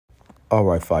All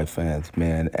right, fight fans,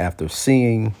 man. After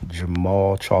seeing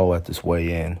Jermall Charlo at this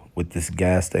weigh-in with this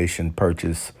gas station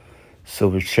purchase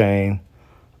silver chain,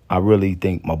 I really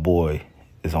think my boy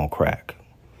is on crack.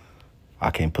 I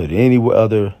can't put it any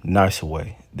other nicer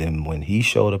way than when he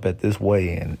showed up at this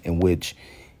weigh-in in which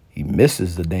he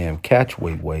misses the damn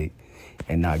catchweight weight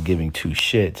and not giving two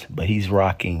shits, but he's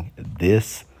rocking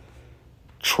this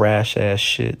trash ass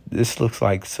shit. This looks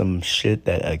like some shit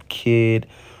that a kid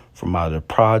from out of the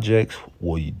projects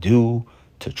will do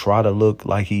to try to look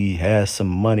like he has some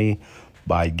money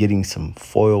by getting some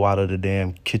foil out of the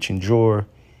damn kitchen drawer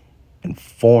and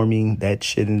forming that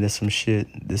shit into some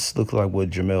shit. This looks like what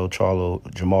Jermall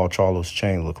Charlo's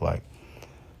chain looked like.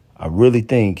 I really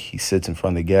think he sits in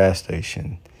front of the gas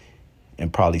station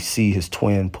and probably see his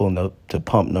twin pulling up to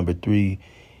pump number 3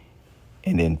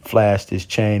 and then flash this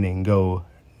chain and go,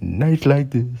 nights like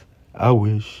this, I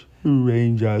wish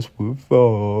raindrops would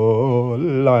fall.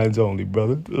 Lines only,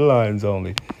 brother. Lines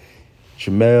only.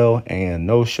 Jermall and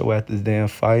no show at this damn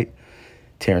fight.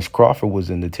 Terrence Crawford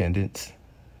was in attendance,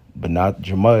 but not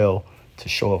Jermall to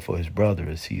show up for his brother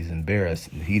as he's embarrassed.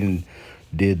 He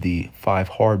did the 5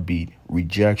 heartbeat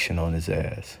rejection on his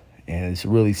ass. And it's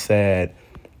really sad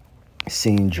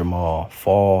seeing Jermall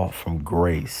fall from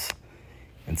grace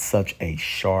in such a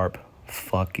sharp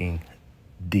fucking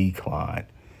decline.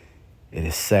 It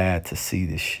is sad to see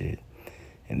this shit.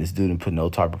 And this dude didn't put no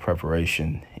type of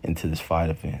preparation into this fight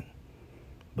event.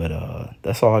 But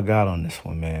that's all I got on this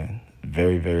one, man.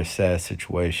 Very, very sad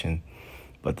situation.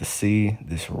 But to see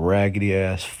this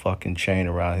raggedy-ass fucking chain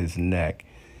around his neck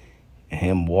and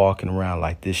him walking around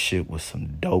like this shit was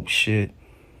some dope shit,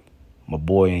 my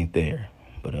boy ain't there.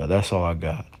 But that's all I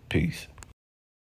got. Peace.